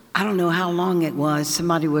I don't know how long it was.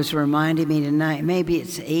 Somebody was reminding me tonight. Maybe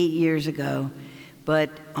it's 8 years ago.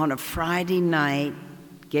 But on a Friday night,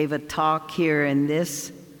 gave a talk here in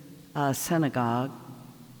this synagogue,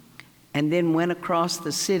 and then went across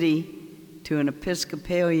the city to an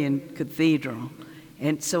Episcopalian cathedral.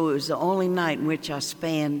 And so it was the only night in which I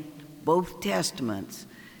spanned both testaments,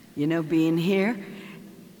 being here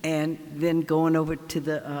and then going over to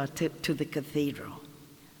the cathedral.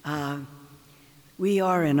 We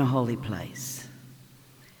are in a holy place.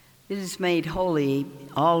 It is made holy,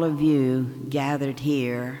 all of you gathered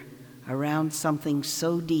here around something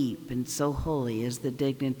so deep and so holy as the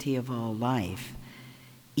dignity of all life,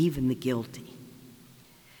 even the guilty.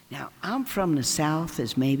 Now, I'm from the South,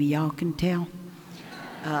 as maybe y'all can tell.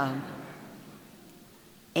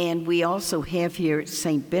 And we also have here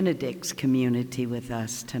St. Benedict's community with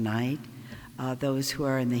us tonight, those who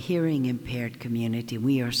are in the hearing impaired community.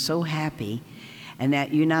 We are so happy, and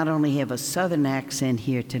that you not only have a Southern accent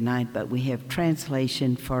here tonight, but we have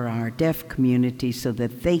translation for our deaf community so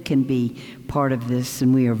that they can be part of this,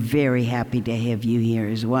 and we are very happy to have you here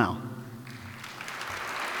as well.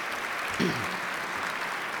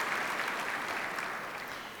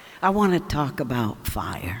 I want to talk about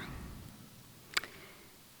fire.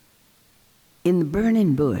 In the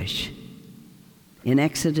burning bush, in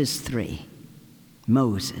Exodus 3,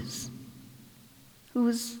 Moses, who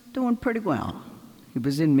was doing pretty well. He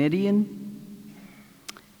was in Midian.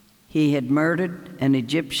 He had murdered an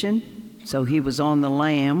Egyptian, so he was on the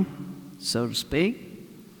lam, so to speak,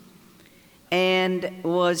 and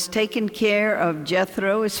was taking care of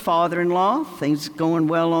Jethro, his father-in-law. Things going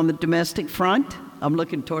well on the domestic front. I'm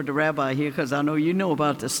looking toward the rabbi here because I know you know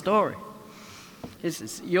about the story. This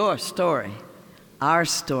is your story, our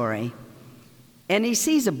story. And he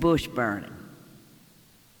sees a bush burning.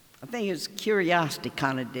 I think his curiosity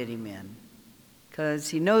kind of did him in, because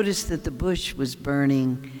he noticed that the bush was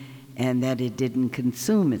burning and that it didn't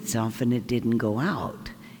consume itself and it didn't go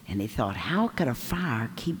out. And he thought, how could a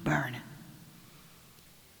fire keep burning?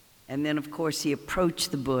 And then, of course, he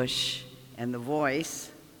approached the bush and the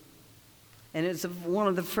voice, and it's one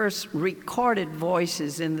of the first recorded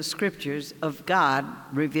voices in the scriptures of God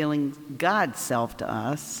revealing God's self to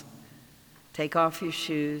us. Take off your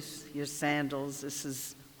shoes, your sandals. This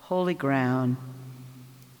is holy ground.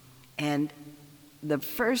 And the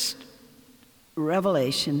first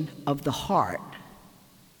revelation of the heart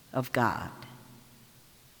of God.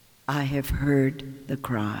 I have heard the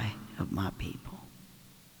cry of my people.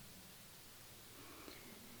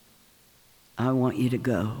 I want you to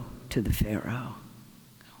go to the Pharaoh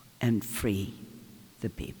and free the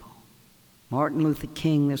people. Martin Luther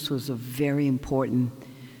King, this was a very important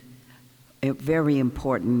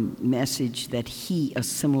message that he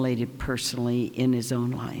assimilated personally in his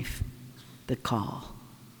own life. The call,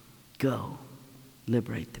 go,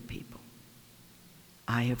 liberate the people.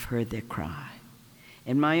 I have heard their cry.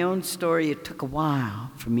 In my own story, it took a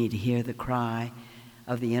while for me to hear the cry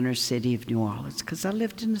of the inner city of New Orleans, because I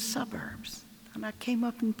lived in the suburbs, and I came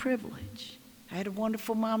up in privilege. I had a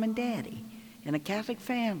wonderful mom and daddy and a Catholic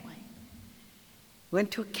family.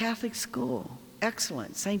 Went to a Catholic school,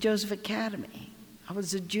 excellent, St. Joseph Academy. I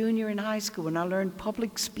was a junior in high school when I learned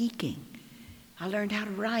public speaking. I learned how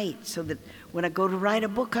to write so that when I go to write a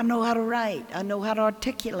book, I know how to write. I know how to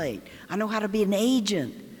articulate. I know how to be an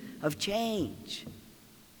agent of change.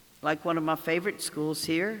 Like one of my favorite schools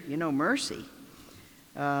here, Mercy.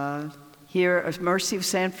 Here at Mercy of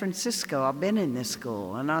San Francisco, I've been in this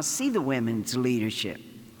school, and I see the women's leadership.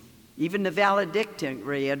 Even the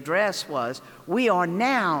valedictory address was, we are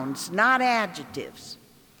nouns, not adjectives.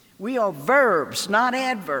 We are verbs, not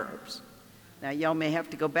adverbs. Now, y'all may have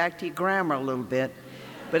to go back to your grammar a little bit,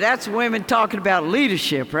 but that's women talking about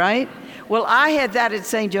leadership, right? Well, I had that at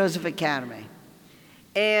St. Joseph Academy.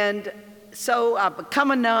 And so I've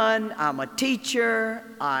become a nun, I'm a teacher,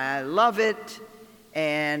 I love it,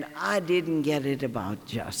 and I didn't get it about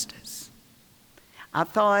justice. I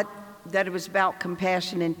thought that it was about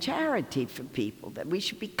compassion and charity for people, that we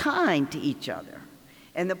should be kind to each other.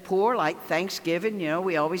 And the poor, like Thanksgiving,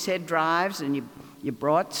 we always had drives, and you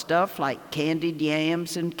brought stuff like candied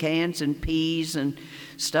yams and cans and peas and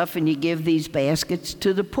stuff, and you give these baskets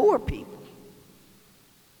to the poor people.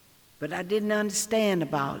 But I didn't understand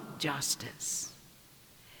about justice.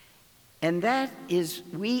 And that is,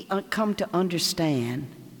 we come to understand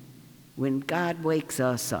when God wakes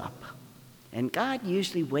us up. And God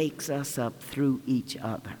usually wakes us up through each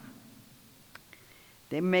other.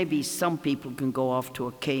 There may be some people can go off to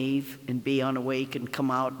a cave and be unawake and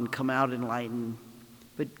come out enlightened.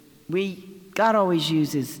 But God always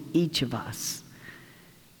uses each of us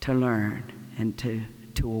to learn and to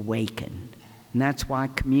to awaken. And that's why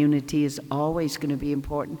community is always going to be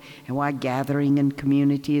important, and why gathering in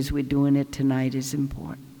community as we're doing it tonight is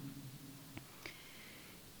important.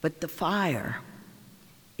 But the fire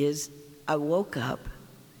is, I woke up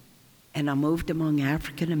and I moved among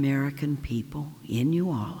African American people in New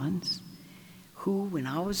Orleans who, when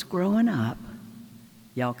I was growing up,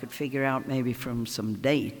 y'all could figure out maybe from some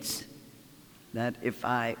dates that if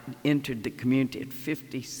I entered the community at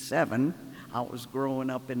 57, I was growing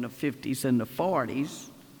up in the 50s and the 40s.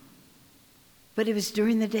 But it was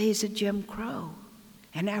during the days of Jim Crow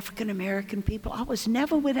and African American people. I was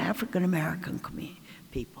never with African American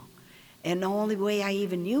people. And the only way I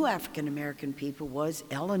even knew African American people was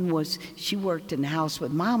she worked in the house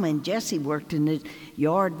with Mama, and Jesse worked in the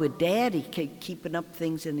yard with Daddy, keeping up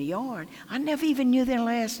things in the yard. I never even knew their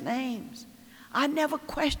last names. I never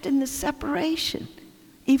questioned the separation.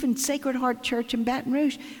 Even Sacred Heart Church in Baton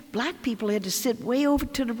Rouge, black people had to sit way over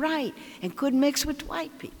to the right and couldn't mix with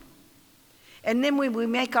white people. And then when we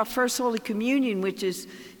make our first Holy Communion, which is,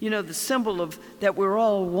 the symbol of that we're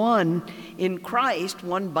all one in Christ,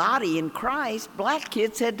 one body in Christ, black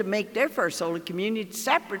kids had to make their first Holy Communion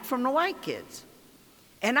separate from the white kids.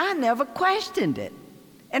 And I never questioned it.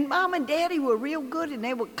 And Mom and Daddy were real good, and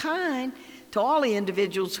they were kind to all the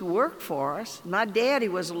individuals who worked for us. My daddy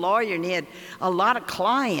was a lawyer, and he had a lot of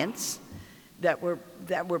clients that were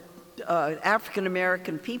African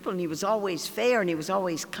American people, and he was always fair and he was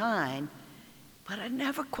always kind. But I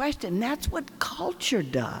never questioned. That's what culture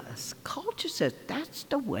does. Culture says, that's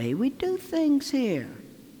the way we do things here.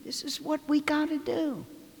 This is what we got to do.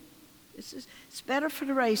 It's better for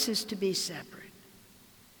the races to be separate.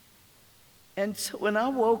 And so when I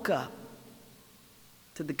woke up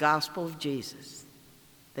to the gospel of Jesus,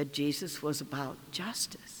 that Jesus was about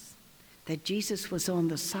justice, that Jesus was on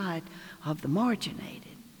the side of the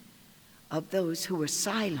marginated, of those who were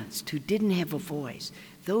silenced, who didn't have a voice,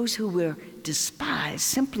 those who were despised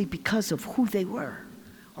simply because of who they were,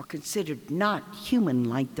 or considered not human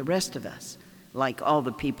like the rest of us, like all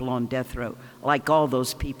the people on death row, like all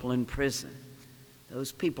those people in prison.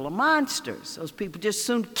 Those people are monsters. Those people just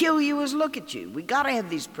soon kill you as look at you. We got to have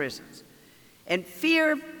these prisons. And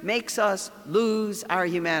fear makes us lose our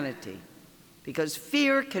humanity, because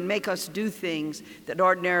fear can make us do things that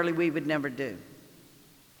ordinarily we would never do.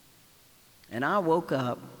 And I woke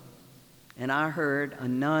up and I heard a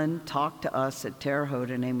nun talk to us at Terre Haute.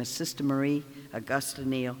 Her name is Sister Marie Augusta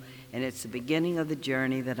Neal, and it's the beginning of the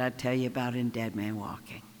journey that I tell you about in Dead Man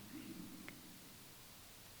Walking.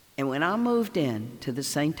 And when I moved in to the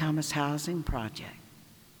St. Thomas Housing Project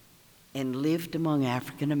and lived among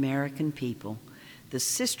African American people, the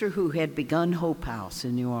sister who had begun Hope House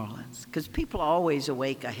in New Orleans, because people are always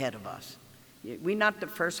awake ahead of us. We're not the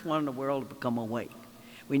first one in the world to become awake.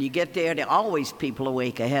 When you get there are always people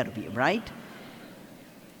awake ahead of you, right?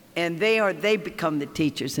 And they become the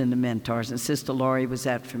teachers and the mentors, and Sister Laurie was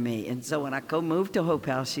that for me. And so when I moved to Hope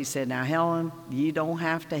House, she said, now, Helen, you don't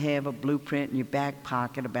have to have a blueprint in your back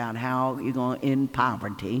pocket about how you're going to end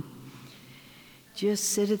poverty. Just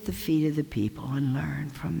sit at the feet of the people and learn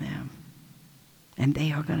from them. And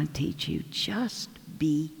they are going to teach you. Just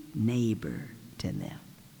be neighbor to them.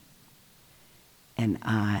 And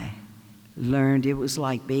I learned it was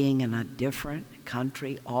like being in a different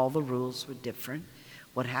country. All the rules were different.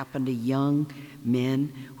 What happened to young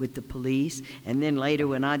men with the police. And then later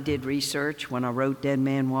when I did research, when I wrote Dead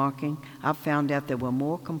Man Walking, I found out there were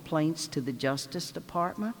more complaints to the Justice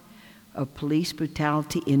Department of police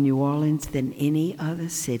brutality in New Orleans than any other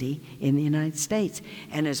city in the United States.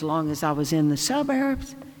 And as long as I was in the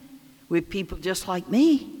suburbs with people just like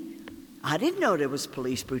me, I didn't know there was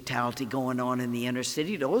police brutality going on in the inner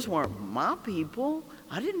city. Those weren't my people.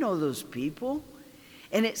 I didn't know those people.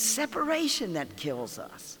 And it's separation that kills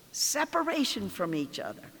us. Separation from each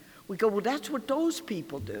other. We go, well, that's what those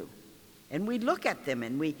people do. And we look at them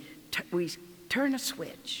and we turn a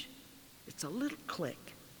switch. It's a little click.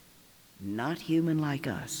 Not human like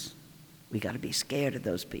us. We got to be scared of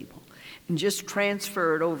those people. And just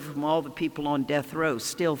transfer it over from all the people on death row,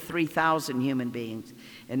 still 3,000 human beings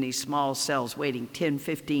in these small cells waiting 10,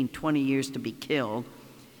 15, 20 years to be killed,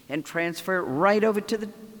 and transfer it right over to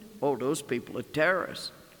those people are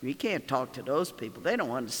terrorists. We can't talk to those people. They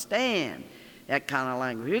don't understand that kind of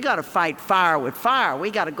language. We got to fight fire with fire.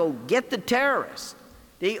 We got to go get the terrorists.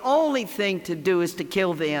 The only thing to do is to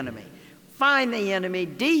kill the enemy. Find the enemy,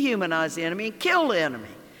 dehumanize the enemy, and kill the enemy.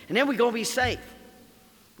 And then we're going to be safe.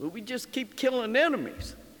 But we just keep killing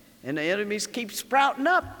enemies. And the enemies keep sprouting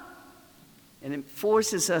up. And it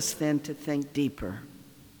forces us then to think deeper.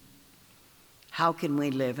 How can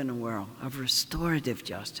we live in a world of restorative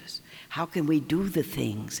justice? How can we do the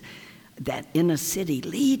things that in a city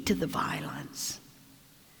lead to the violence?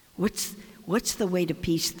 What's the way to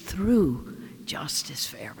peace through justice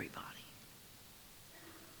for everybody?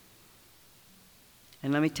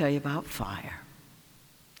 And let me tell you about fire.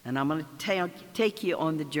 And I'm going to take you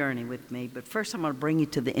on the journey with me, but first I'm going to bring you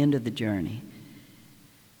to the end of the journey,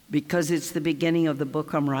 because it's the beginning of the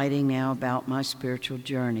book I'm writing now about my spiritual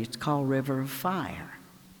journey. It's called River of Fire.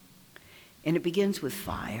 And it begins with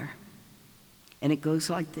fire, and it goes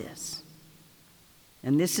like this.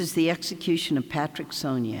 And this is the execution of Patrick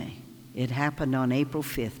Sonnier. It happened on April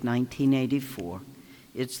 5th, 1984.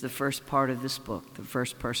 It's the first part of this book, the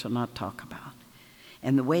first person I'll talk about.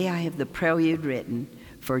 And the way I have the prelude written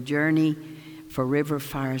for Journey for River of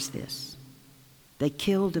Fire is this. They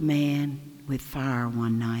killed a man with fire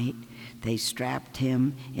one night. They strapped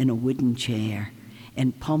him in a wooden chair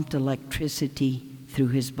and pumped electricity through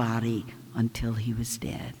his body until he was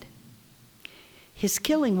dead. His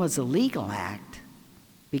killing was a legal act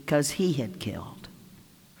because he had killed.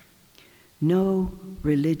 No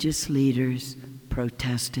religious leaders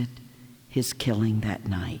protested his killing that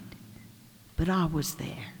night. But I was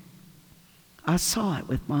there. I saw it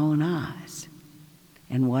with my own eyes.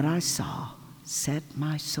 And what I saw set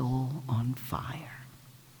my soul on fire.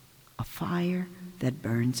 A fire that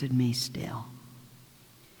burns in me still.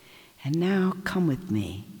 And now come with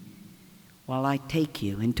me while I take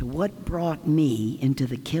you into what brought me into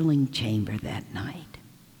the killing chamber that night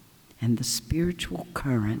and the spiritual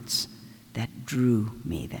currents that drew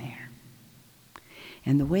me there.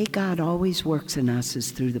 And the way God always works in us is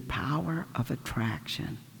through the power of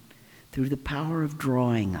attraction, through the power of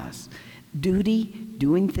drawing us. Duty,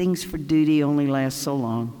 doing things for duty only lasts so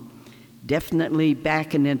long. Definitely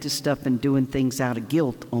backing into stuff and doing things out of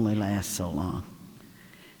guilt only lasts so long.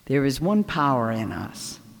 There is one power in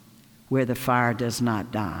us where the fire does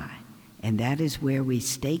not die, and that is where we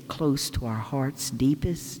stay close to our heart's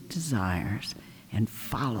deepest desires and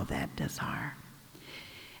follow that desire.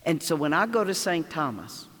 And so when I go to St.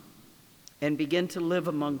 Thomas and begin to live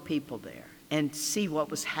among people there and see what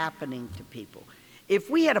was happening to people, if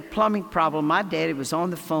we had a plumbing problem, my daddy was on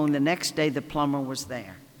the phone. The next day, the plumber was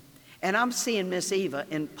there. And I'm seeing Miss Eva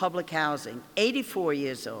in public housing, 84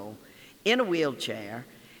 years old, in a wheelchair,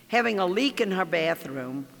 having a leak in her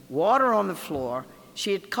bathroom, water on the floor.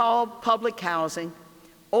 She had called public housing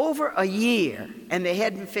over a year, and they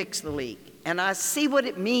hadn't fixed the leak. And I see what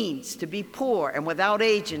it means to be poor and without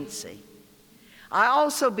agency. I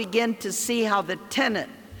also begin to see how the tenant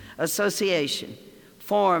association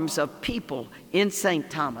forms of people in St.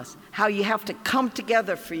 Thomas, how you have to come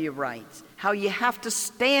together for your rights, how you have to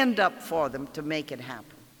stand up for them to make it happen.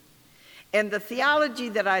 And the theology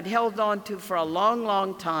that I'd held on to for a long,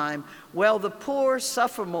 long time, well, the poor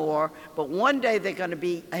suffer more, but one day they're going to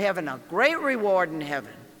be having a great reward in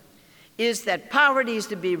heaven, is that poverty is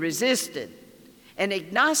to be resisted. And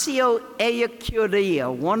Ignacio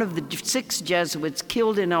Ellacuría, one of the 6 Jesuits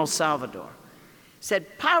killed in El Salvador,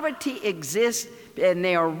 said poverty exists, and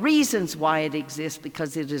there are reasons why it exists,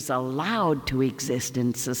 because it is allowed to exist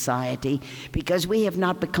in society, because we have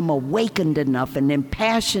not become awakened enough and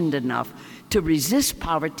impassioned enough to resist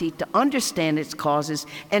poverty, to understand its causes,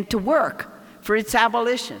 and to work for its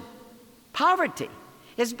abolition. Poverty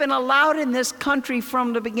has been allowed in this country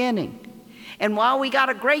from the beginning. And while we got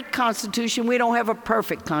a great constitution, we don't have a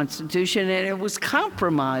perfect constitution, and it was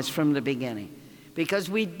compromised from the beginning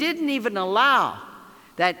because we didn't even allow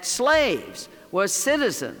that slaves were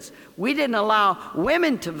citizens. We didn't allow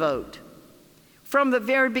women to vote. From the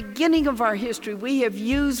very beginning of our history, we have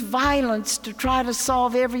used violence to try to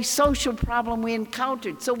solve every social problem we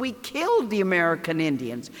encountered. So we killed the American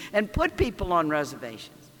Indians and put people on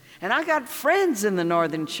reservations. And I got friends in the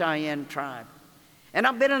Northern Cheyenne tribe. And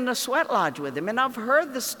I've been in a sweat lodge with them, and I've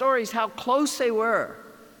heard the stories how close they were.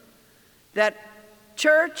 That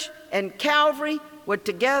church and Calvary were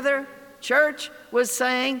together. Church was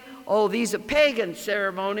saying, oh, these are pagan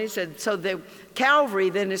ceremonies, and so the Calvary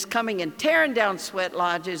then is coming and tearing down sweat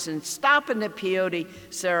lodges and stopping the peyote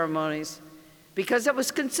ceremonies because it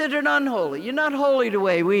was considered unholy. You're not holy the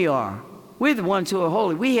way we are. We're the ones who are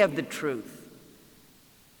holy. We have the truth.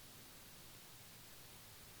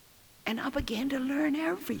 And I began to learn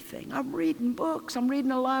everything. I'm reading books. I'm reading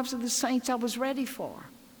the lives of the saints I was ready for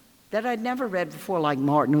that I'd never read before, like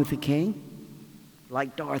Martin Luther King,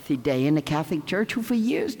 like Dorothy Day in the Catholic Church, who for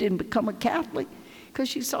years didn't become a Catholic because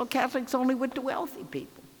she saw Catholics only with the wealthy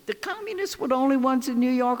people. The communists were the only ones in New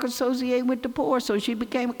York associated with the poor, so she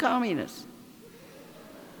became a communist.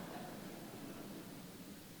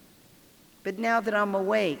 But now that I'm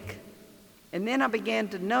awake And then I began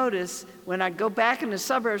to notice when I go back in the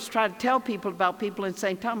suburbs, try to tell people about people in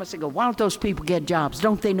St. Thomas, I go, why don't those people get jobs?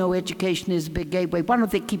 Don't they know education is a big gateway? Why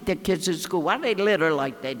don't they keep their kids in school? Why don't they litter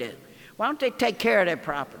like they do? Why don't they take care of their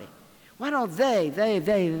property? Why don't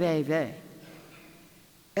they?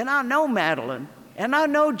 And I know Madeline, and I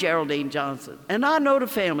know Geraldine Johnson, and I know the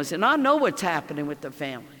families, and I know what's happening with the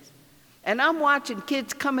families. And I'm watching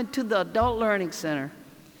kids coming to the adult learning center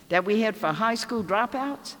that we had for high school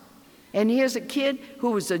dropouts. And here's a kid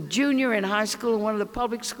who was a junior in high school in one of the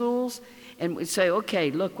public schools, and we say,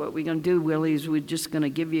 okay, look, what we're going to do, Willie, is we're just going to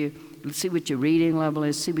give you, see what your reading level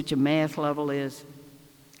is, see what your math level is,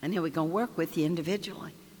 and then we're going to work with you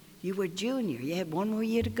individually. You were junior. You had one more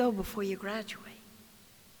year to go before you graduate.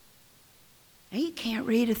 And you can't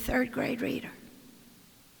read a third grade reader.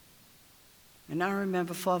 And I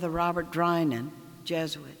remember Father Robert Drinan,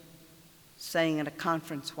 Jesuit, saying at a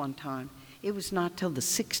conference one time, it was not till the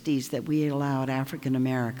 60s that we allowed African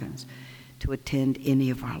Americans to attend any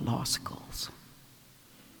of our law schools.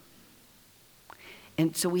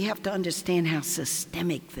 And so we have to understand how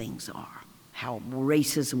systemic things are, how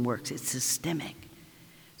racism works. It's systemic.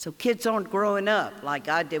 So kids aren't growing up like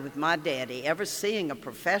I did with my daddy, ever seeing a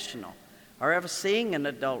professional or ever seeing an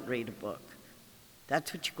adult read a book.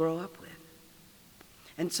 That's what you grow up with.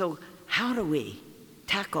 And so how do we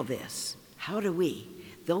tackle this? How do we?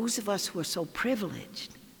 Those of us who are so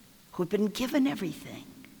privileged, who've been given everything,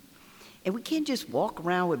 and we can't just walk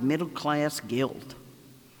around with middle-class guilt.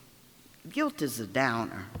 Guilt is a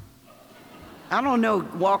downer. I don't know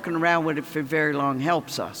walking around with it for very long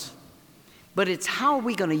helps us, but it's how are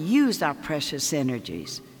we going to use our precious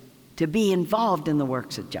energies to be involved in the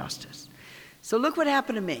works of justice. So look what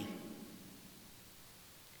happened to me.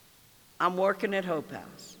 I'm working at Hope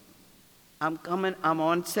House. I'm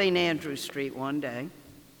on St. Andrew Street one day.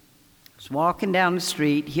 I was walking down the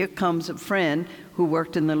street. Here comes a friend who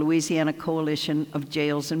worked in the Louisiana Coalition of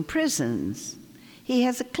Jails and Prisons. He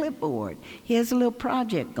has a clipboard. He has a little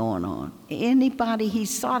project going on. Anybody he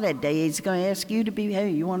saw that day, he's going to ask you to be,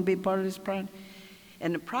 hey, you want to be part of this project?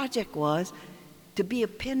 And the project was to be a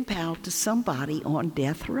pen pal to somebody on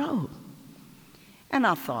death row. And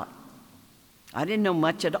I thought, I didn't know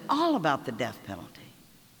much at all about the death penalty.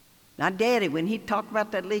 Now, Daddy, when he talked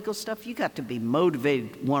about that legal stuff, you got to be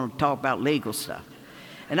motivated to want to talk about legal stuff.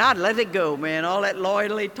 And I'd let it go, man. All that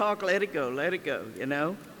lawyerly talk, let it go, you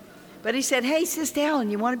know. But he said, hey, Sister Helen,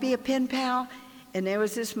 you want to be a pen pal? And there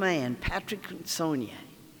was this man, Patrick Saunier.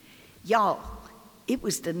 Y'all, it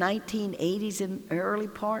was the 1980s in the early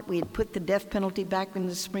part. We had put the death penalty back in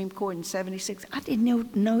the Supreme Court in 76. I didn't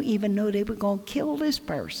even know they were going to kill this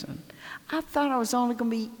person. I thought I was only going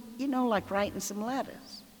to be, you know, like writing some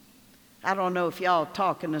letters. I don't know if y'all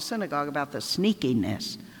talk in the synagogue about the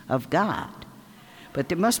sneakiness of God, but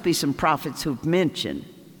there must be some prophets who've mentioned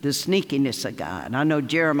the sneakiness of God. And I know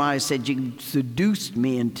Jeremiah said, you seduced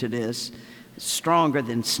me into this. Stronger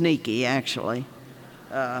than sneaky, actually.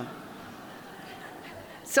 So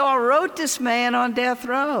I wrote this man on death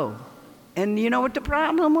row. And you know what the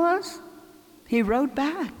problem was? He wrote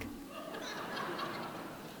back.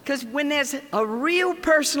 Because when there's a real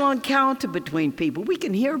personal encounter between people, we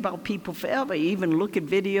can hear about people forever, even look at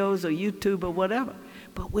videos or YouTube or whatever.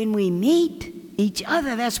 But when we meet each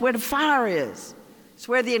other, that's where the fire is. It's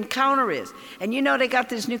where the encounter is. And you know they got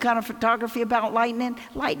this new kind of photography about lightning?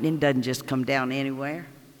 Lightning doesn't just come down anywhere.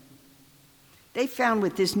 They found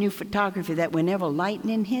with this new photography that whenever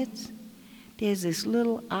lightning hits, there's this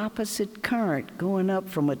little opposite current going up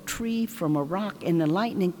from a tree, from a rock, and the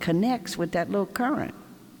lightning connects with that little current.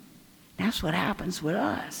 That's what happens with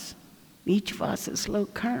us. Each of us is a little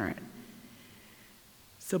current.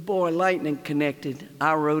 So boy, lightning connected.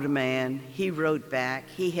 I wrote a man. He wrote back.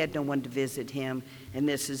 He had no one to visit him. And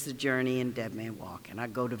this is the journey in Dead Man Walking. I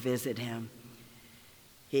go to visit him.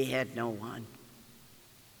 He had no one.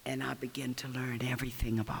 And I begin to learn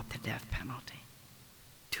everything about the death penalty.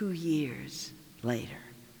 2 years later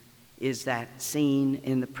is that scene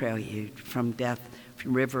in the prelude from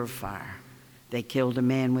River of Fire. They killed a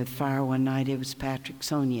man with fire one night. It was Patrick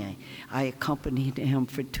Saunier. I accompanied him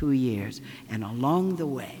for 2 years. And along the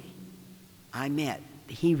way, I met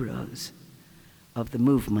the heroes of the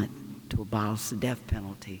movement to abolish the death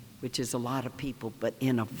penalty, which is a lot of people, but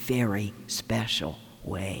in a very special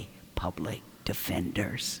way, public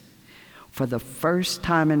defenders. For the first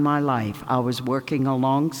time in my life, I was working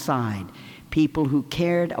alongside people who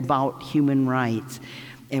cared about human rights.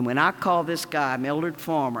 And when I called this guy, Millard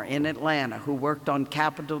Farmer, in Atlanta, who worked on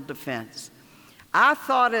Capitol Defense, I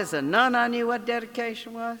thought as a nun I knew what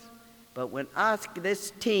dedication was. But when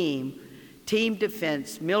this team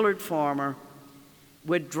defense, Millard Farmer,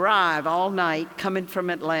 would drive all night coming from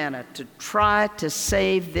Atlanta to try to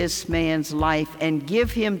save this man's life and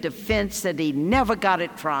give him defense that he never got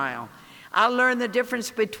at trial. I learned the difference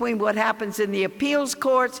between what happens in the appeals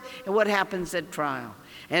courts and what happens at trial.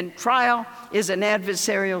 And trial is an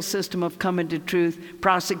adversarial system of coming to truth.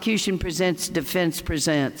 Prosecution presents, defense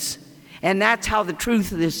presents. And that's how the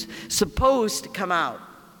truth is supposed to come out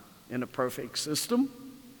in a perfect system.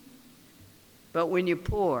 But when you're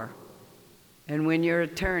poor, and when your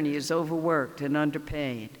attorney is overworked and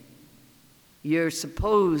underpaid, you're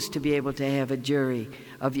supposed to be able to have a jury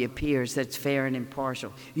of your peers that's fair and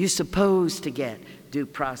impartial. You're supposed to get due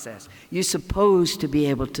process. You're supposed to be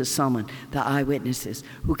able to summon the eyewitnesses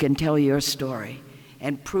who can tell your story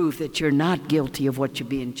and prove that you're not guilty of what you're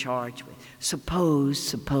being charged with.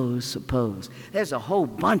 Suppose. There's a whole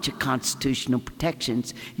bunch of constitutional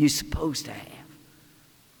protections you're supposed to have.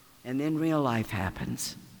 And then real life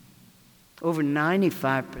happens. Over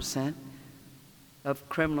 95% of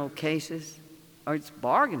criminal cases are it's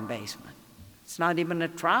bargain basement. It's not even a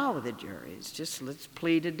trial with a jury. It's just let's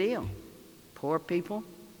plead a deal. Poor people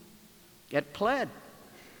get pled,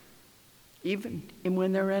 even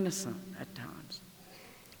when they're innocent at times.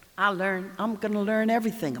 I'm going to learn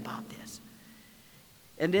everything about this.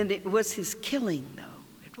 And then it was his killing, though.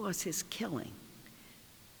 It was his killing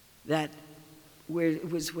that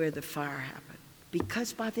was where the fire happened.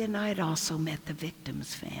 Because by then I had also met the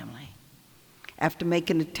victim's family. After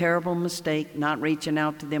making a terrible mistake, not reaching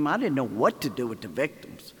out to them, I didn't know what to do with the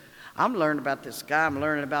victims. I'm learning about this guy, I'm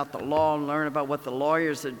learning about the law, I'm learning about what the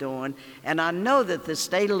lawyers are doing, and I know that the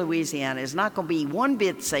state of Louisiana is not going to be one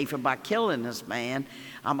bit safer by killing this man.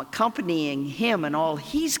 I'm accompanying him and all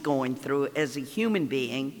he's going through as a human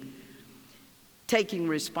being, taking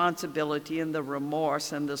responsibility and the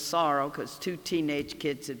remorse and the sorrow because 2 teenage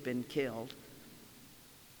kids had been killed.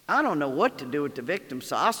 I don't know what to do with the victims,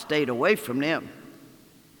 so I stayed away from them.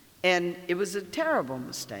 And it was a terrible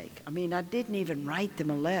mistake. I mean, I didn't even write them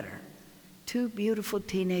a letter. 2 beautiful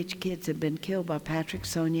teenage kids had been killed by Patrick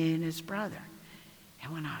Saunier and his brother.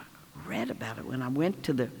 And when I read about it, when I went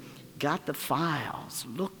to got the files,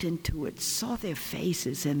 looked into it, saw their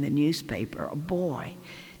faces in the newspaper, a boy,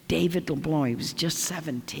 David LeBlanc, he was just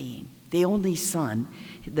 17, the only son.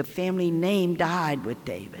 The family name died with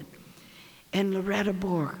David. And Loretta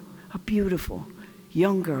Borg, a beautiful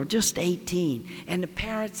young girl, just 18. And the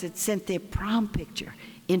parents had sent their prom picture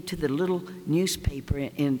into the little newspaper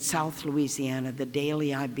in South Louisiana, the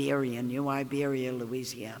Daily Iberian, New Iberia,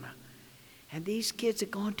 Louisiana. And these kids are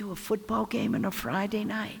going to a football game on a Friday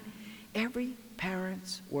night. Every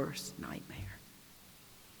parent's worst nightmare.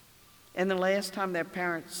 And the last time their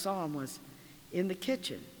parents saw him was in the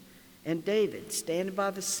kitchen. And David standing by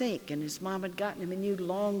the sink, and his mom had gotten him a new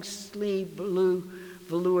long-sleeve blue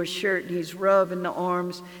velour shirt, and he's rubbing the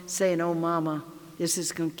arms, saying, "Oh, Mama, this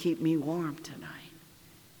is going to keep me warm tonight."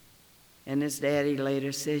 And his daddy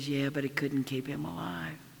later says, "Yeah, but it couldn't keep him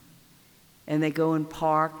alive." And they go and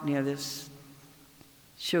park near this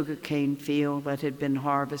sugarcane field that had been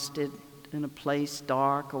harvested in a place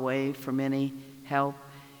dark, away from any help.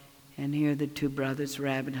 And here the 2 brothers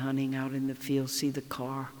rabbit hunting out in the field, see the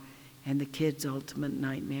car. And the kids' ultimate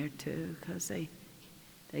nightmare, too, because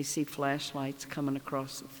they see flashlights coming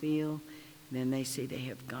across the field, and then they see they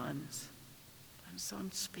have guns. And it's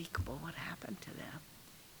unspeakable what happened to them.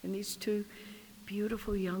 And these 2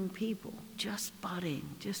 beautiful young people, just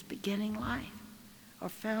budding, just beginning life, are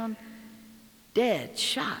found dead,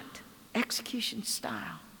 shot, execution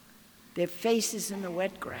style, their faces in the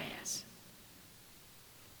wet grass.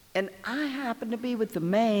 And I happen to be with the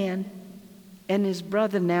man and his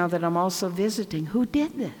brother now that I'm also visiting, who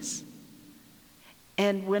did this.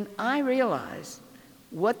 And when I realized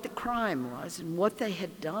what the crime was and what they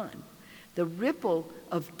had done, the ripple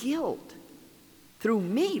of guilt through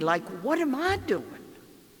me, like, what am I doing?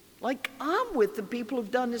 Like, I'm with the people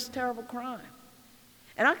who've done this terrible crime.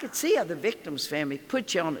 And I could see how the victim's family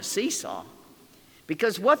put you on a seesaw,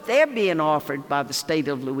 because what they're being offered by the state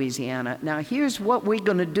of Louisiana, now here's what we're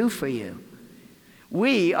going to do for you.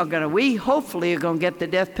 We hopefully are going to get the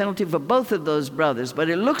death penalty for both of those brothers, but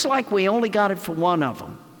it looks like we only got it for one of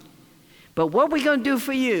them. But what we're going to do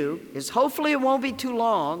for you is, hopefully it won't be too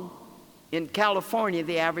long. In California,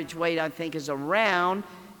 the average wait, I think, is around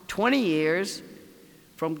 20 years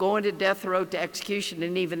from going to death row to execution,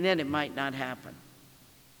 and even then it might not happen.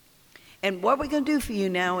 And what we're going to do for you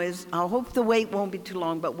now is, I hope the wait won't be too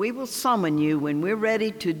long, but we will summon you when we're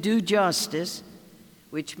ready to do justice,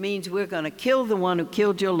 which means we're going to kill the one who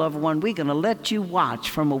killed your loved one. We're going to let you watch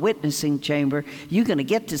from a witnessing chamber. You're going to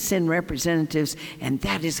get to send representatives, and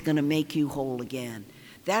that is going to make you whole again.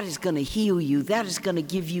 That is going to heal you. That is going to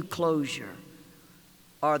give you closure.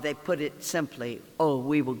 Or they put it simply, oh,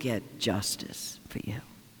 we will get justice for you.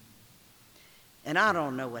 And I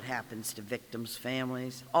don't know what happens to victims'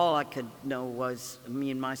 families. All I could know was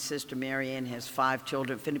me and my sister Mary Ann has 5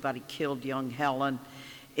 children. If anybody killed young Helen,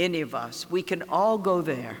 any of us, we can all go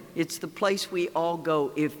there. It's the place we all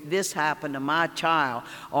go. If this happened to my child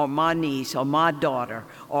or my niece or my daughter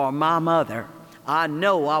or my mother, I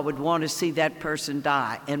know I would want to see that person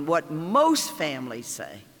die. And what most families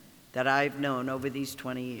say that I've known over these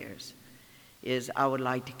 20 years is, I would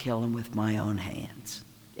like to kill him with my own hands.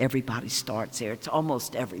 Everybody starts there. It's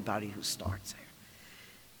almost everybody who starts there.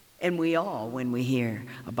 And we all, when we hear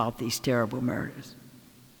about these terrible murders,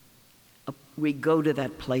 we go to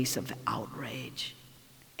that place of outrage.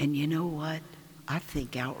 And you know what? I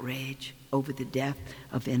think outrage over the death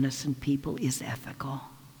of innocent people is ethical.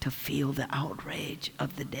 To feel the outrage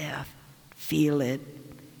of the death, feel it.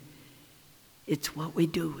 It's what we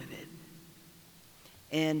do with it.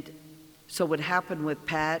 And so what happened with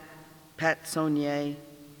Pat Saunier,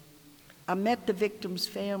 I met the victim's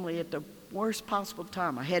family at the worst possible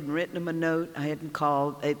time. I hadn't written them a note. I hadn't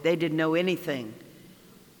called. They didn't know anything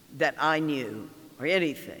that I knew or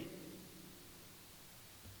anything.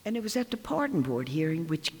 And it was at the pardon board hearing,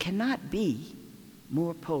 which cannot be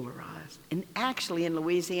more polarized. And actually in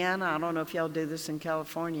Louisiana, I don't know if y'all do this in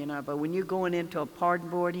California or not, but when you're going into a pardon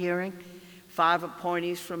board hearing, 5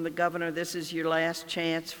 appointees from the governor, this is your last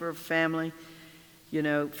chance for a family,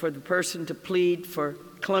 for the person to plead for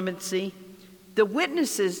clemency. The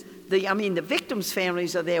witnesses, the victims'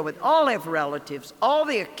 families are there with all their relatives, all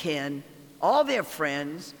their kin, all their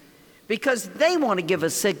friends, because they want to give a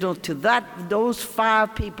signal to those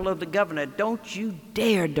 5 people of the governor, don't you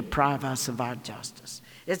dare deprive us of our justice.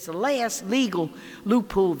 It's the last legal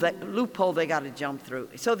loophole they got to jump through.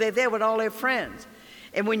 So they're there with all their friends.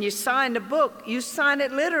 And when you sign the book, you sign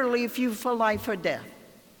it literally if you for life or death.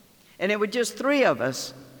 And it were just 3 of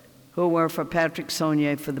us who were for Patrick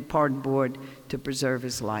Saunier for the pardon board to preserve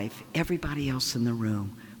his life. Everybody else in the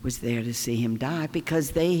room was there to see him die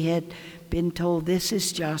because they had been told, this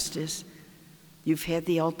is justice. You've had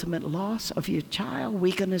the ultimate loss of your child.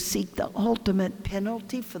 We're going to seek the ultimate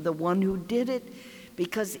penalty for the one who did it,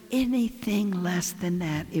 because anything less than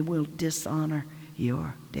that, it will dishonor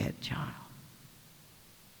your dead child.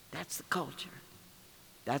 That's the culture.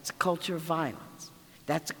 That's a culture of violence.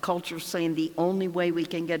 That's a culture of saying the only way we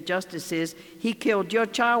can get justice is, he killed your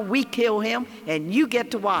child, we kill him, and you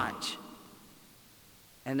get to watch.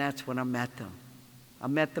 And that's when I met them. I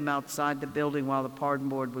met them outside the building while the pardon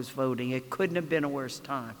board was voting. It couldn't have been a worse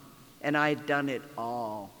time. And I had done it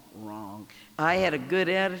all wrong. I had a good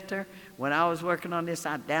editor. When I was working on this,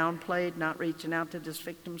 I downplayed not reaching out to this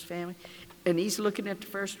victim's family. And he's looking at the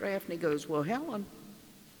first draft and he goes, well, Helen,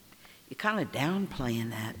 you're kind of downplaying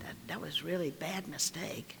that. That was really a bad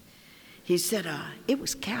mistake. He said, it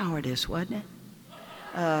was cowardice, wasn't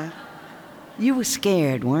it? You were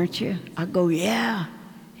scared, weren't you? I go, yeah.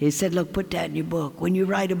 He said, look, put that in your book. When you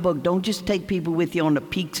write a book, don't just take people with you on the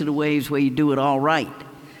peaks of the waves where you do it all right.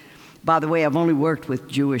 By the way, I've only worked with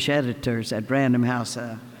Jewish editors at Random House.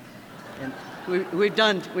 And we've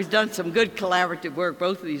done some good collaborative work,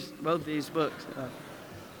 both of these books.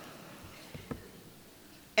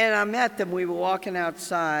 And I met them. We were walking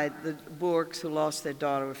outside. The Borks, who lost their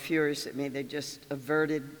daughter, were furious at me. They just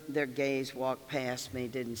averted their gaze, walked past me,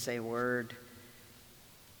 didn't say a word.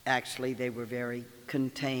 Actually, they were very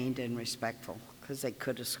contained and respectful because they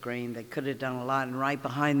could have screamed. They could have done a lot. And right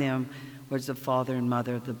behind them was the father and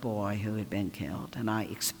mother of the boy who had been killed. And I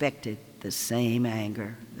expected the same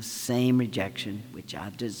anger, the same rejection, which I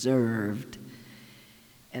deserved.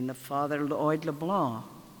 And the father, Lloyd LeBlanc,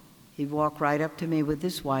 he walked right up to me with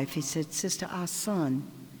his wife. He said, Sister, our son,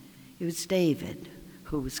 it was David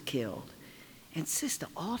who was killed. And sister,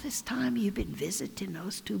 all this time you've been visiting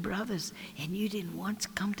those 2 brothers and you didn't once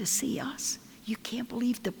come to see us. You can't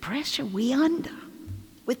believe the pressure we under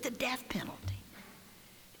with the death penalty.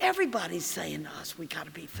 Everybody's saying to us, we got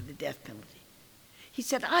to be for the death penalty. He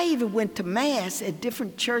said, I even went to Mass at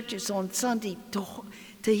different churches on Sunday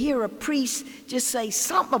to hear a priest just say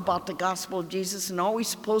something about the gospel of Jesus and always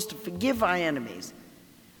supposed to forgive our enemies.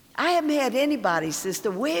 I haven't had anybody, sister,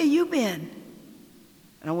 where have you been?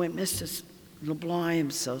 And I went, Mr. LeBlanc, I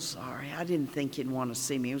am so sorry. I didn't think you'd want to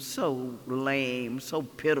see me. It was so lame, so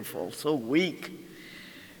pitiful, so weak.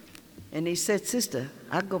 And he said, Sister,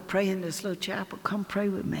 I'll go pray in this little chapel. Come pray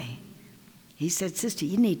with me. He said, Sister,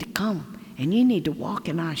 you need to come and you need to walk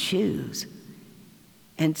in our shoes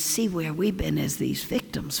and see where we've been as these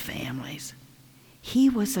victims' families. He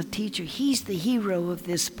was a teacher. He's the hero of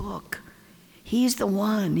this book. He's the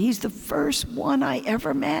one. He's the first one I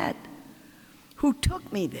ever met who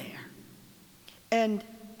took me there. And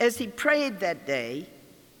as he prayed that day,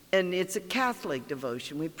 and it's a Catholic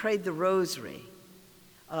devotion, we prayed the rosary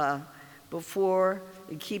before,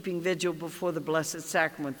 keeping vigil before the Blessed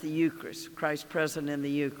Sacrament, the Eucharist, Christ present in the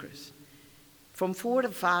Eucharist, from 4 to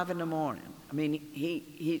 5 in the morning. I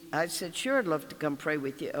mean, I said, sure, I'd love to come pray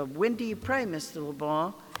with you. When do you pray, Mr.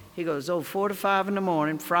 LeBlanc? He goes, 4 to 5 in the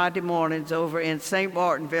morning, Friday mornings over in St.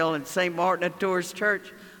 Martinville in St. Martin at Tours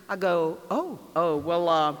Church. I go,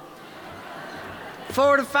 well,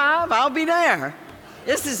 4 to 5, I'll be there.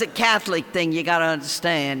 This is a Catholic thing you got to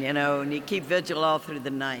understand, you know, and you keep vigil all through the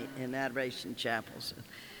night in adoration chapels.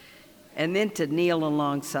 And then to kneel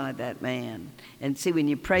alongside that man. And see, when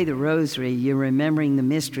you pray the rosary, you're remembering the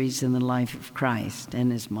mysteries in the life of Christ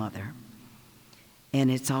and his mother. And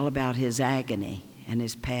it's all about his agony and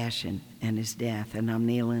his passion and his death. And I'm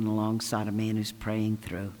kneeling alongside a man who's praying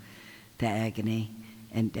through the agony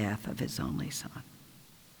and death of his only son.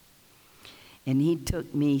 And he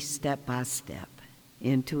took me step by step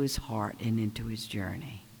into his heart and into his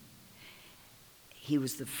journey. He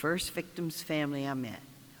was the first victim's family I met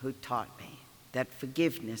who taught me that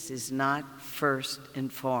forgiveness is not first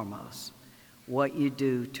and foremost what you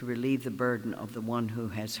do to relieve the burden of the one who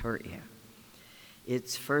has hurt you.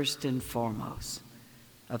 It's first and foremost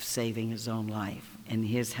of saving his own life. And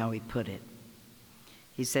here's how he put it.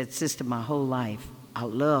 He said, sister, my whole life, I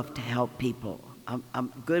love to help people.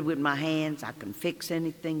 I'm good with my hands. I can fix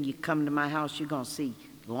anything. You come to my house, you're going to see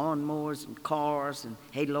lawnmowers and cars. And,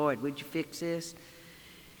 hey, Lord, would you fix this?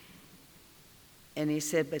 And he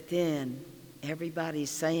said, but then everybody's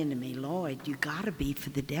saying to me, Lord, you got to be for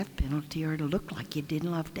the death penalty or it'll look like you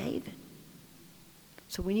didn't love David.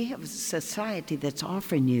 So when you have a society that's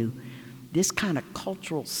offering you this kind of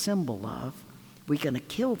cultural symbol of, we're going to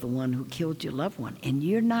kill the one who killed your loved one, and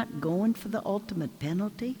you're not going for the ultimate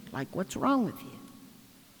penalty? Like, what's wrong with you?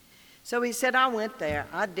 So he said, I went there.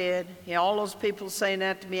 I did. All those people saying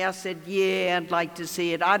that to me, I said, yeah, I'd like to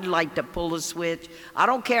see it. I'd like to pull a switch. I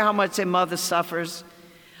don't care how much their mother suffers.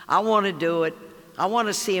 I want to do it. I want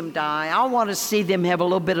to see them die. I want to see them have a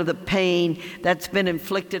little bit of the pain that's been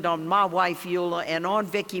inflicted on my wife, Eula, and on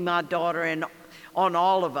Vicky, my daughter, and on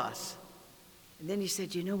all of us. And then he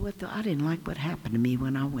said, you know what, though? I didn't like what happened to me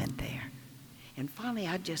when I went there. And finally,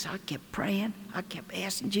 I kept praying. I kept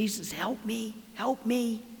asking Jesus, help me, help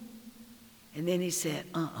me. And then he said,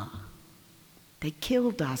 they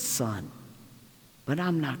killed our son, but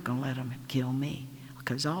I'm not going to let them kill me,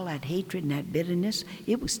 because all that hatred and that bitterness,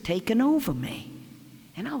 it was taking over me,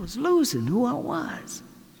 and I was losing who I was.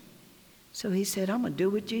 So he said, I'm going to do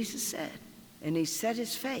what Jesus said. And he set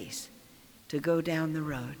his face to go down the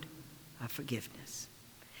road of forgiveness.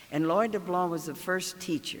 And Lloyd DeBlanc was the first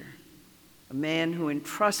teacher, a man who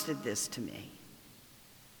entrusted this to me,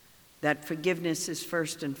 that forgiveness is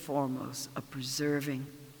first and foremost of preserving,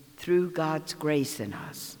 through God's grace in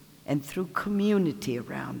us and through community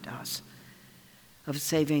around us, of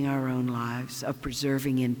saving our own lives, of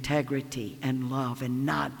preserving integrity and love, and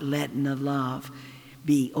not letting the love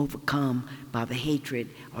be overcome by the hatred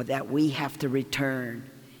or that we have to return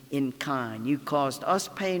in kind. You caused us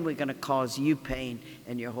pain, we're going to cause you pain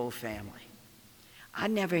and your whole family. I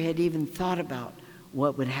never had even thought about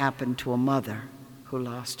what would happen to a mother who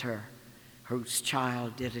lost whose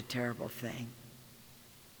child did a terrible thing.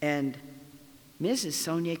 And Mrs.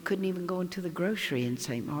 Sonia couldn't even go into the grocery in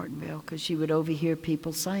St. Martinville because she would overhear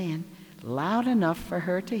people saying, loud enough for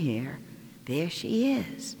her to hear, there she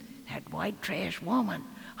is, that white trash woman.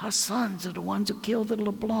 Her sons are the ones who killed the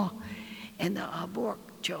LeBlanc and the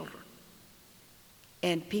Bourque children.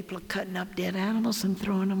 And people are cutting up dead animals and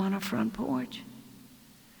throwing them on our front porch.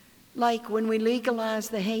 Like when we legalize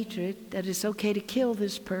the hatred, that it's okay to kill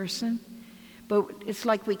this person, but it's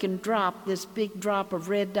like we can drop this big drop of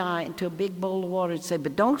red dye into a big bowl of water and say,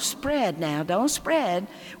 but don't spread now, don't spread.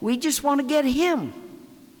 We just want to get him.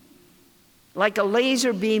 Like a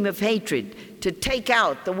laser beam of hatred to take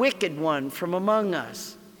out the wicked one from among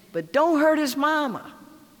us. But don't hurt his mama.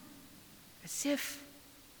 As if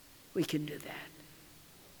we can do that.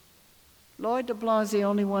 Lloyd DeBlanc is the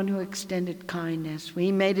only one who extended kindness.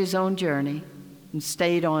 He made his own journey and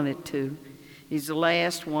stayed on it too. He's the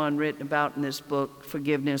last one written about in this book.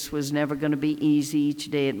 Forgiveness was never going to be easy. Each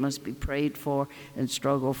day it must be prayed for and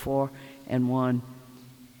struggled for and won.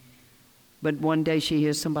 But one day she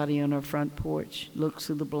hears somebody on her front porch, looks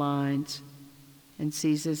through the blinds, and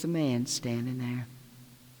sees there's a man standing there.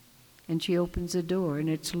 And she opens the door, and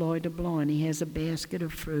it's Lloyd DeBlanc, and he has a basket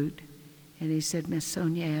of fruit. And he said, Miss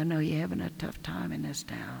Sonia, I know you're having a tough time in this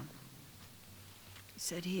town. He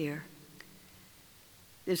said, here,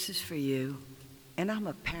 This is for you. And I'm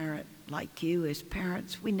a parent like you. As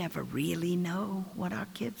parents, we never really know what our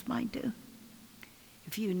kids might do.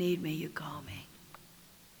 If you need me, you call me.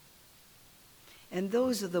 And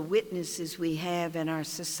those are the witnesses we have in our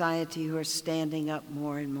society who are standing up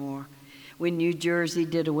more and more. When New Jersey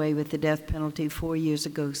did away with the death penalty 4 years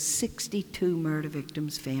ago, 62 murder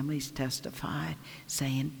victims' families testified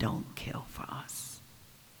saying, don't kill for us.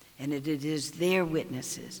 And it is their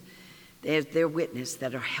witnesses, their witness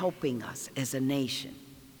that are helping us as a nation.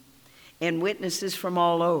 And witnesses from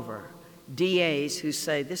all over, DAs who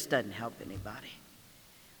say this doesn't help anybody.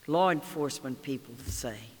 Law enforcement people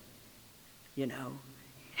say,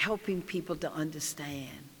 helping people to understand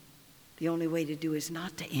the only way to do is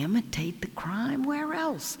not to imitate the crime. Where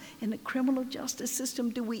else in the criminal justice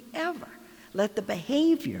system do we ever let the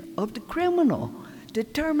behavior of the criminal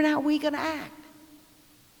determine how we're going to act?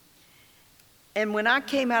 And when I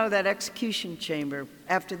came out of that execution chamber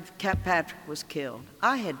after Patrick was killed,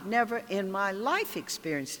 I had never in my life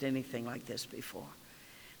experienced anything like this before.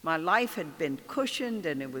 My life had been cushioned,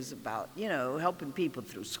 and it was about, helping people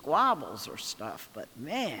through squabbles or stuff. But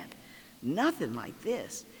man, nothing like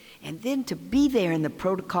this. And then to be there in the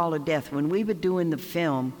protocol of death, when we were doing the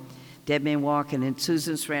film, Dead Man Walking, and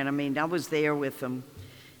Susan Sarandon, I was there with them,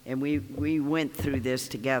 and we went through this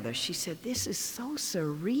together. She said, this is so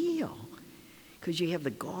surreal, because you have the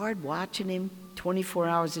guard watching him 24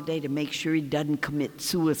 hours a day to make sure he doesn't commit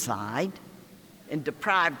suicide and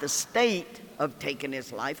deprive the state of taking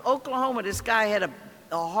his life. Oklahoma, this guy had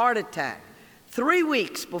a heart attack 3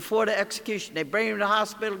 weeks before the execution. They bring him to the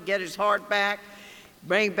hospital, get his heart back,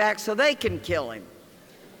 bring him back so they can kill him.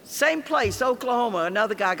 Same place, Oklahoma,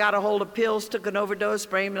 another guy got a hold of pills, took an overdose,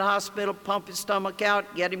 bring him to the hospital, pump his stomach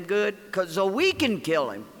out, get him good, so we can kill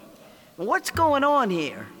him. And what's going on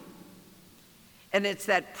here? And it's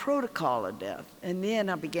that protocol of death. And then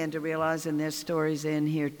I began to realize, and there's stories in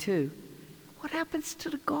here too, what happens to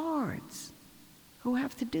the guards who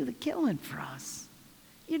have to do the killing for us?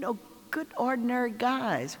 Good ordinary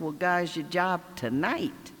guys. Well, guys, your job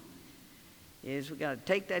tonight is we got to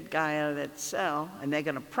take that guy out of that cell, and they're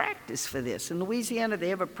going to practice for this. In Louisiana, they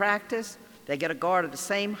have a practice. They get a guard of the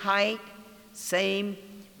same height, same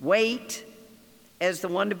weight as the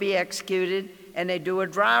one to be executed, and they do a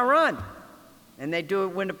dry run. And they do it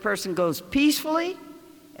when the person goes peacefully,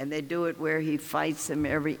 and they do it where he fights them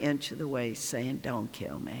every inch of the way, saying, don't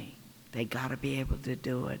kill me. They got to be able to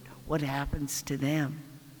do it. What happens to them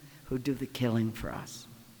who do the killing for us?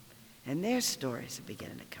 And their stories are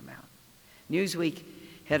beginning to come out. Newsweek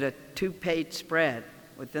had a 2-page spread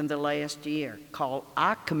within the last year called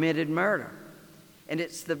I Committed Murder. And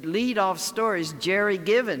it's the lead-off stories, Jerry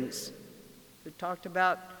Givens, who talked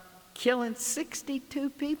about killing 62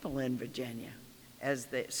 people in Virginia as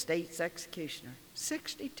the state's executioner.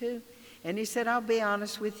 62. And he said, I'll be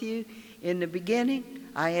honest with you, in the beginning,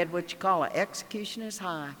 I had what you call an executioner's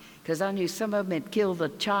high, because I knew some of them had killed a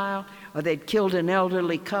child or they'd killed an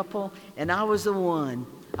elderly couple, and I was the one.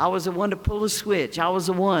 I was the one to pull the switch. I was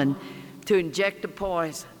the one to inject the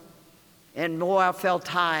poison. And boy, I felt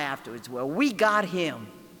high afterwards. Well, we got him.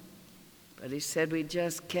 But he said we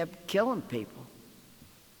just kept killing people.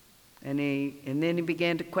 And then he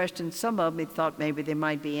began to question some of them. He thought maybe they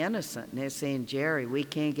might be innocent. And they're saying, Jerry, we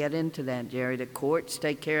can't get into that, Jerry. The courts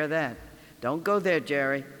take care of that. Don't go there,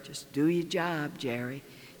 Jerry. Just do your job, Jerry.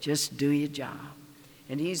 Just do your job.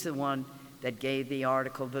 And he's the one that gave the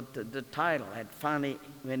article the title. Had finally,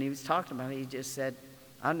 when he was talking about it, he just said,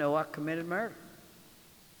 I know I committed murder.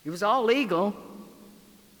 It was all legal,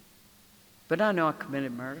 but I know I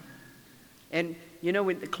committed murder. And,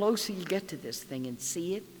 when the closer you get to this thing and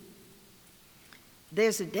see it,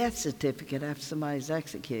 there's a death certificate after somebody's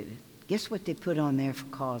executed. Guess what they put on there for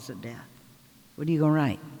cause of death? What are you going to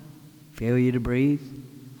write? Failure to breathe?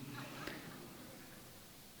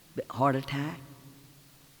 Heart attack?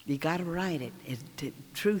 You got to write it.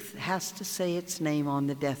 Truth has to say its name on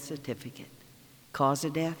the death certificate. Cause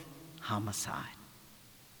of death? Homicide.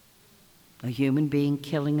 A human being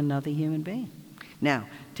killing another human being. Now,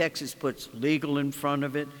 Texas puts legal in front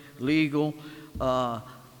of it. Legal,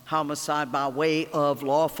 homicide by way of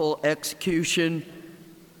lawful execution.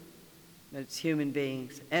 It's human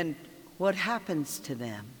beings. And what happens to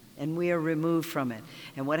them? And we are removed from it.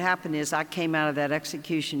 And what happened is I came out of that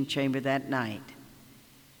execution chamber that night,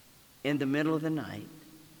 in the middle of the night,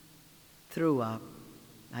 threw up.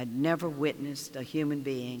 I'd never witnessed a human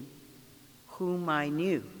being whom I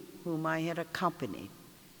knew, whom I had accompanied.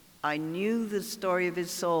 I knew the story of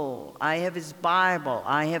his soul. I have his Bible.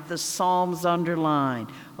 I have the Psalms underlined.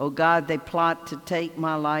 Oh God, they plot to take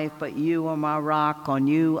my life, but you are my rock. On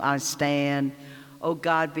you I stand. "Oh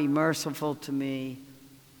God, be merciful to me."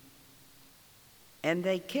 And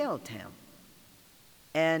they killed him.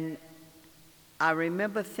 And I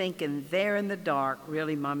remember thinking there in the dark,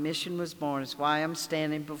 really my mission was born. It's why I'm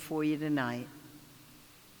standing before you tonight.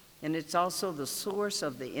 And it's also the source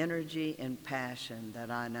of the energy and passion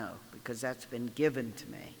that I know, because that's been given to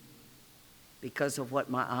me because of what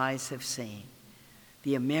my eyes have seen.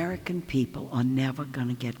 The American people are never going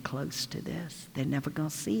to get close to this. They're never going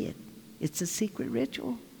to see it. It's a secret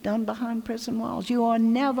ritual done behind prison walls. You are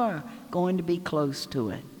never going to be close to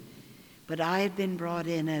it. But I had been brought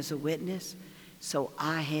in as a witness, so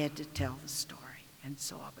I had to tell the story, and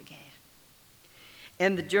so I began.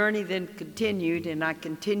 And the journey then continued, and I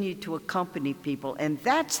continued to accompany people, and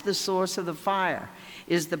that's the source of the fire,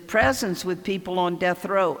 is the presence with people on death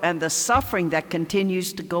row and the suffering that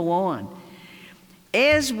continues to go on.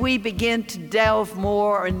 As we begin to delve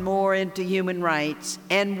more and more into human rights,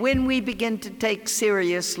 and when we begin to take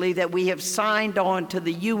seriously that we have signed on to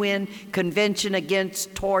the UN Convention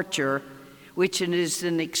Against Torture, which is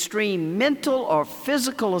an extreme mental or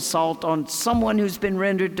physical assault on someone who's been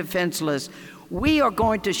rendered defenseless, we are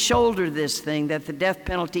going to shoulder this thing that the death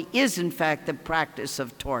penalty is in fact the practice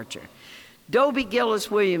of torture. Dobie Gillis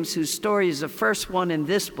Williams, whose story is the first one in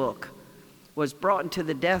this book, was brought into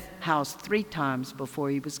the death house 3 times before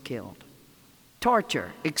he was killed.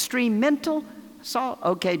 Torture, extreme mental assault.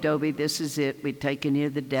 "Okay, Dobie, this is it. We're taking you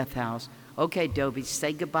to the death house. Okay, Dobie,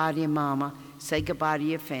 say goodbye to your mama. Say goodbye to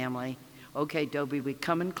your family. Okay, Dobie, we're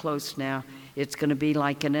coming close now. It's going to be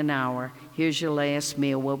like in an hour. Here's your last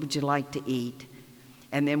meal. What would you like to eat?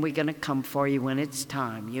 And then we're going to come for you when it's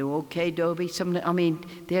time. You okay, Dobie?"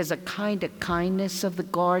 There's a kind of kindness of the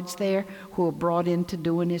guards there who are brought into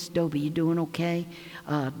doing this. "Dobie, you doing okay?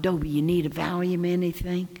 Dobie, you need a Valium,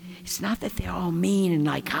 anything?" It's not that they're all mean and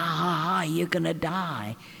like, "Ha, ha, ha, you're going to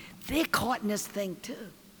die." They're caught in this thing,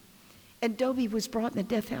 too. And Dobie was brought in the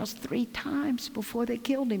death house 3 times before they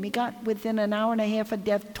killed him. He got within an hour and a half of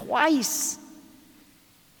death twice.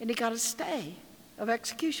 And he got a stay of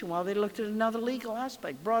execution while they looked at another legal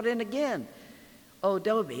aspect. Brought in again. "Oh,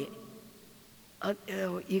 Dobie,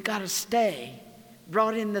 you got to stay."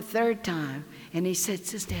 Brought in the 3rd time. And he said,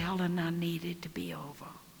 "Sister Helen, I need it to be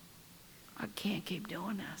over. I can't keep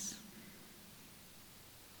doing this."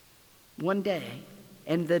 One day,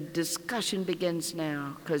 and the discussion begins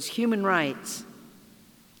now, because human rights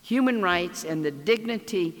and the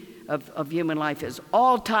dignity of human life is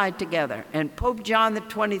all tied together. And Pope John the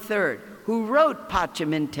 23rd, who wrote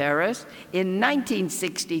Pacem in Terris in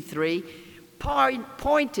 1963,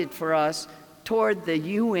 pointed for us toward the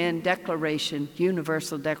UN Declaration,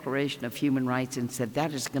 Universal Declaration of Human Rights, and said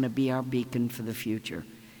that is going to be our beacon for the future.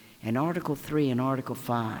 And Article 3 and Article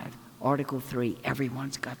 5. Article 3,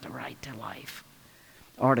 everyone's got the right to life.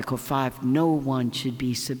 Article 5, no one should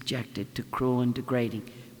be subjected to cruel and degrading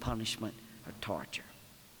punishment or torture.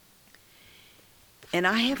 And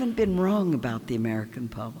I haven't been wrong about the American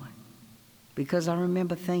public, because I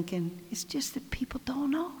remember thinking, it's just that people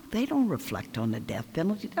don't know. They don't reflect on the death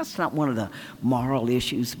penalty. That's not one of the moral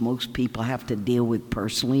issues most people have to deal with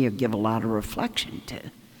personally or give a lot of reflection to.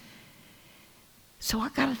 So I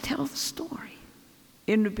got to tell the story.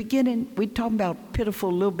 In the beginning, we're talking about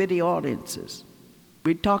pitiful little bitty audiences.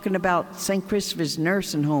 We're talking about St. Christopher's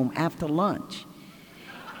Nursing Home after lunch.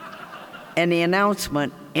 And the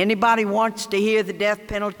announcement, "Anybody wants to hear the death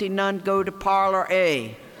penalty, none go to parlor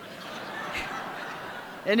A."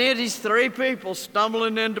 And here these 3 people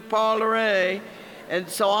stumbling into parlor A. And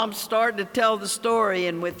so I'm starting to tell the story,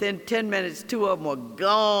 and within 10 minutes, 2 of them were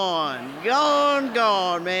gone,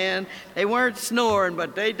 man. They weren't snoring,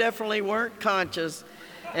 but they definitely weren't conscious.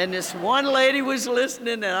 And this one lady was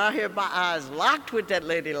listening, and I hear my eyes locked with that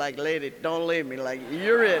lady, like, "Lady, don't leave me." Like,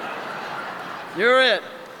 "You're it. You're it."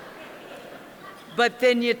 But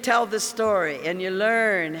then you tell the story, and you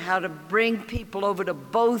learn how to bring people over to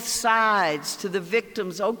both sides, to the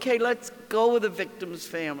victims. Okay, let's go with the victim's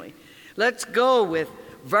family. Let's go with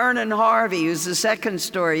Vernon Harvey, who's the second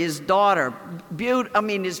story. His daughter,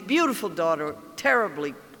 his beautiful daughter,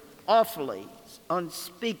 terribly, awfully,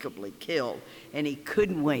 unspeakably killed. And he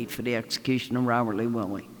couldn't wait for the execution of Robert Lee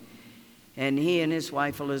Willie. And he and his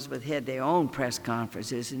wife Elizabeth had their own press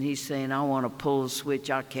conferences, and he's saying, "I want to pull the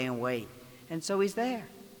switch, I can't wait." And so he's there.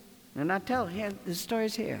 And I tell him, the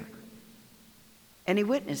story's here. And he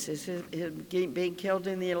witnesses him being killed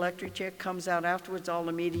in the electric chair, comes out afterwards, all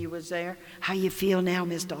the media was there. "How you feel now,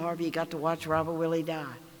 Mr. Harvey? You got to watch Robert Willie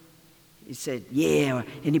die." He said, "Yeah,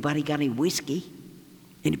 anybody got any whiskey?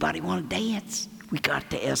 Anybody want to dance? We got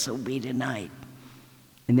the SOB tonight."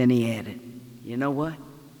 And then he added, "You know what?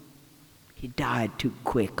 He died too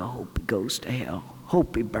quick. I hope he goes to hell.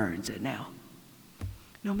 Hope he burns in hell.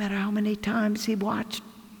 No matter how many times he watched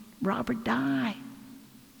Robert die,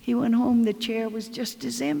 he went home, the chair was just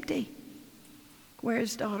as empty where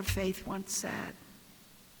his daughter Faith once sat.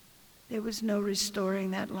 There was no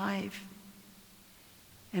restoring that life.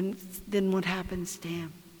 And then what happens to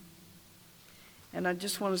him? And I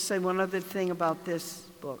just want to say one other thing about this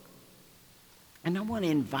book. And I want to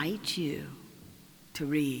invite you to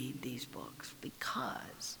read these books,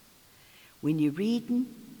 because when you're reading,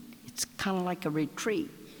 it's kind of like a retreat.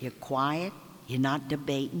 You're quiet, you're not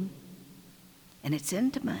debating, and it's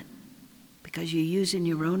intimate because you're using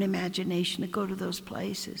your own imagination to go to those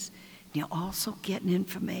places. You're also getting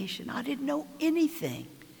information. I didn't know anything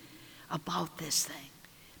about this thing,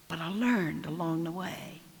 but I learned along the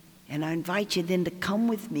way. And I invite you then to come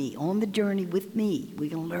with me on the journey with me. We're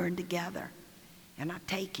going to learn together, and I'll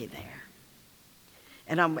take you there.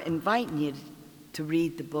 And I'm inviting you to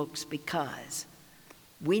read the books because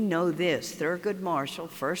we know this. Thurgood Marshall,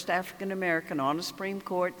 first African American on the Supreme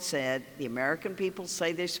Court, said the American people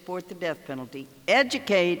say they support the death penalty.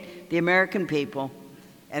 Educate the American people,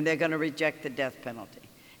 and they're going to reject the death penalty.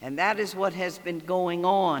 And that is what has been going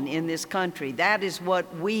on in this country. That is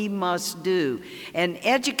what we must do. And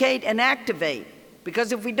educate and activate.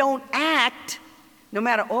 Because if we don't act, no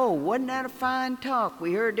matter, oh, wasn't that a fine talk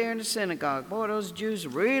we heard there in the synagogue? Boy, those Jews are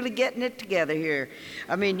really getting it together here.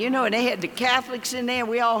 I mean, you know, and they had the Catholics in there.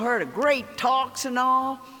 We all heard of great talks and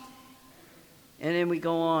all. And then we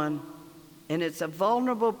go on. And it's a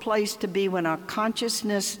vulnerable place to be when our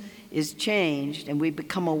consciousness is changed and we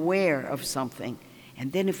become aware of something.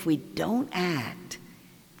 And then if we don't act,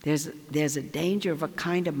 there's a danger of a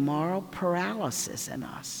kind of moral paralysis in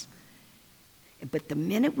us. But the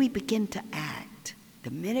minute we begin to act, the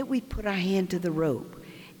minute we put our hand to the rope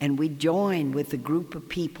and we join with a group of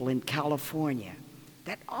people in California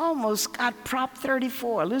that almost got Prop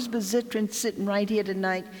 34. Elizabeth Zittrain's sitting right here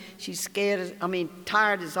tonight. She's scared,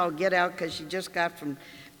 tired as all get out because she just got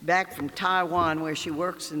back from Taiwan where she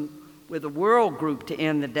works with a world group to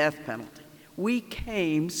end the death penalty. We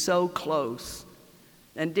came so close.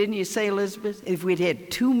 And didn't you say, Elizabeth, if we'd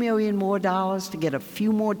had $2 million more to get a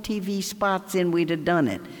few more TV spots in, we'd have done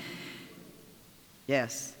it.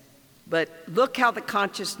 Yes. But look how the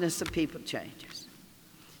consciousness of people changes.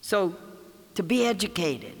 So, to be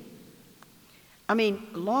educated.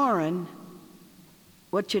 Lauren,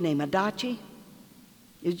 what's your name, Adachi?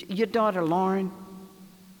 Is your daughter Lauren?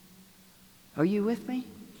 Are you with me?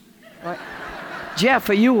 What? Jeff,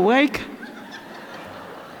 are you awake?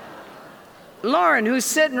 Lauren, who's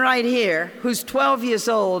sitting right here, who's 12 years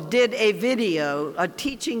old, did a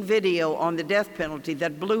teaching video on the death penalty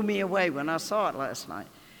that blew me away when I saw it last night.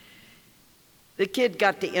 The kid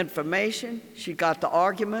got the information, she got the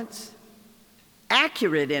arguments,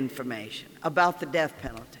 accurate information about the death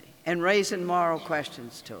penalty, and raising moral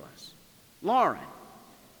questions to us. Lauren,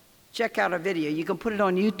 check out our video. You can put it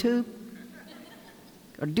on YouTube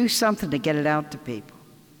or do something to get it out to people.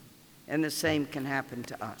 And the same can happen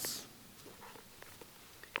to us.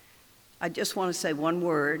 I just want to say one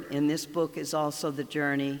word. In this book is also the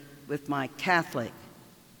journey with my Catholic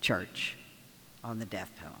church on the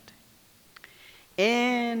death penalty.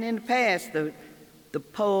 And in the past, the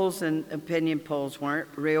polls and opinion polls weren't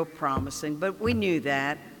real promising, but we knew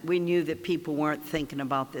that. We knew that people weren't thinking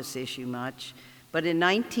about this issue much. But in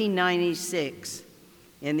 1996,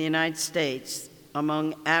 in the United States,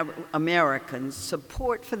 among Americans,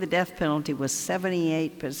 support for the death penalty was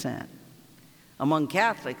 78%. Among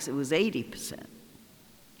Catholics, it was 80%.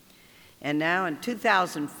 And now in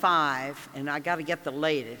 2005, and I got to get the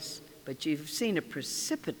latest, but you've seen a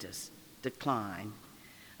precipitous decline.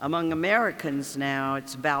 Among Americans now,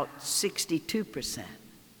 it's about 62%.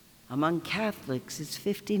 Among Catholics, it's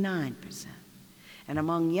 59%. And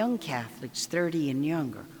among young Catholics, 30 and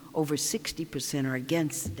younger, over 60% are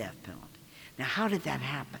against the death penalty. Now, how did that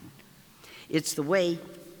happen? It's the way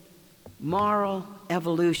moral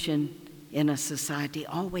evolution in a society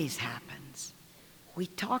always happens. We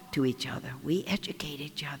talk to each other, we educate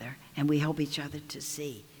each other, and we help each other to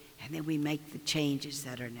see. And then we make the changes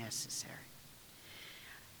that are necessary.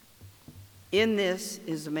 In this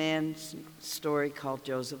is a man's story called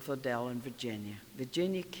Joseph Odell in Virginia.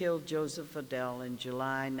 Virginia killed Joseph Odell in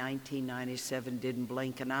July 1997, didn't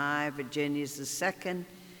blink an eye. Virginia's the second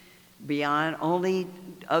beyond, only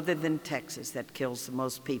other than Texas, that kills the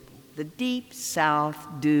most people. The Deep South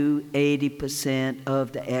do 80%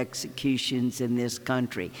 of the executions in this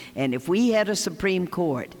country. And if we had a Supreme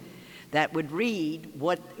Court that would read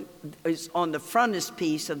what is on the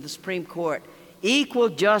frontispiece of the Supreme Court, equal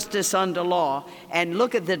justice under law, and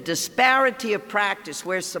look at the disparity of practice,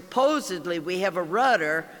 where supposedly we have a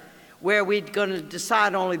rudder where we're going to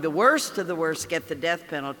decide only the worst of the worst get the death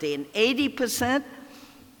penalty. And 80%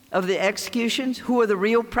 of the executions, who are the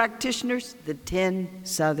real practitioners? The 10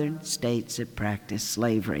 southern states that practice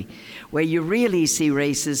slavery. Where you really see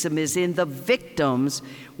racism is in the victims.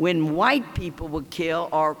 When white people were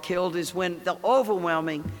killed is when the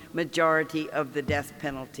overwhelming majority of the death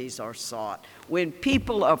penalties are sought. When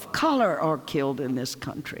people of color are killed in this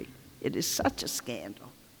country, it is such a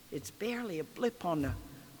scandal. It's barely a blip on the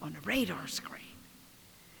radar screen.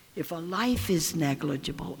 If a life is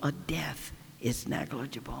negligible, a death is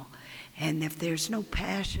negligible. And if there's no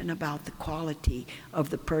passion about the quality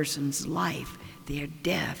of the person's life, their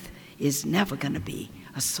death is never going to be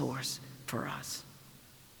a source for us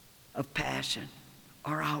of passion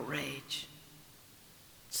or outrage.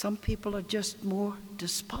 Some people are just more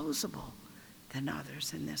disposable than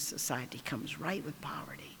others in this society. Comes right with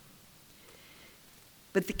poverty.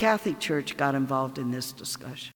 But the Catholic Church got involved in this discussion.